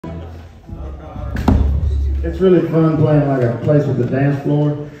It's really fun playing like a place with a dance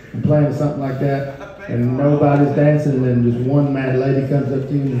floor and playing something like that, and nobody's dancing, and then just one mad lady comes up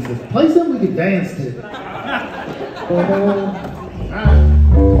to you and says, "Play something we can dance to."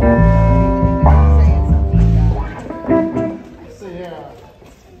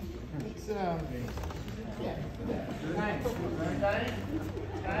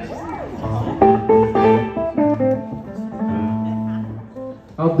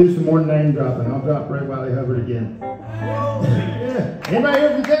 I'll do some more name dropping. I'll drop Ray Wiley Hubbard again. Yeah. Anybody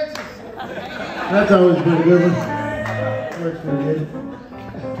here from Texas? That's always been a good one. Works pretty good.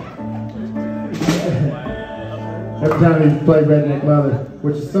 Every time he played Redneck Mother,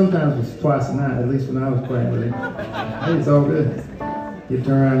 which sometimes was twice a night, at least when I was playing with him. Hey, it's all good. You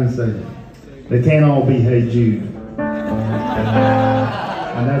turn around and say, "They can't all be Hey Jude."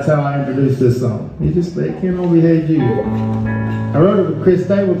 And that's how I introduced this song. They can't all be Hey Jude. I wrote it with Chris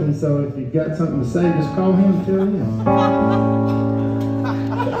Stapleton, so if you've got something to say, just call him and tell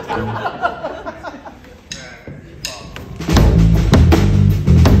him.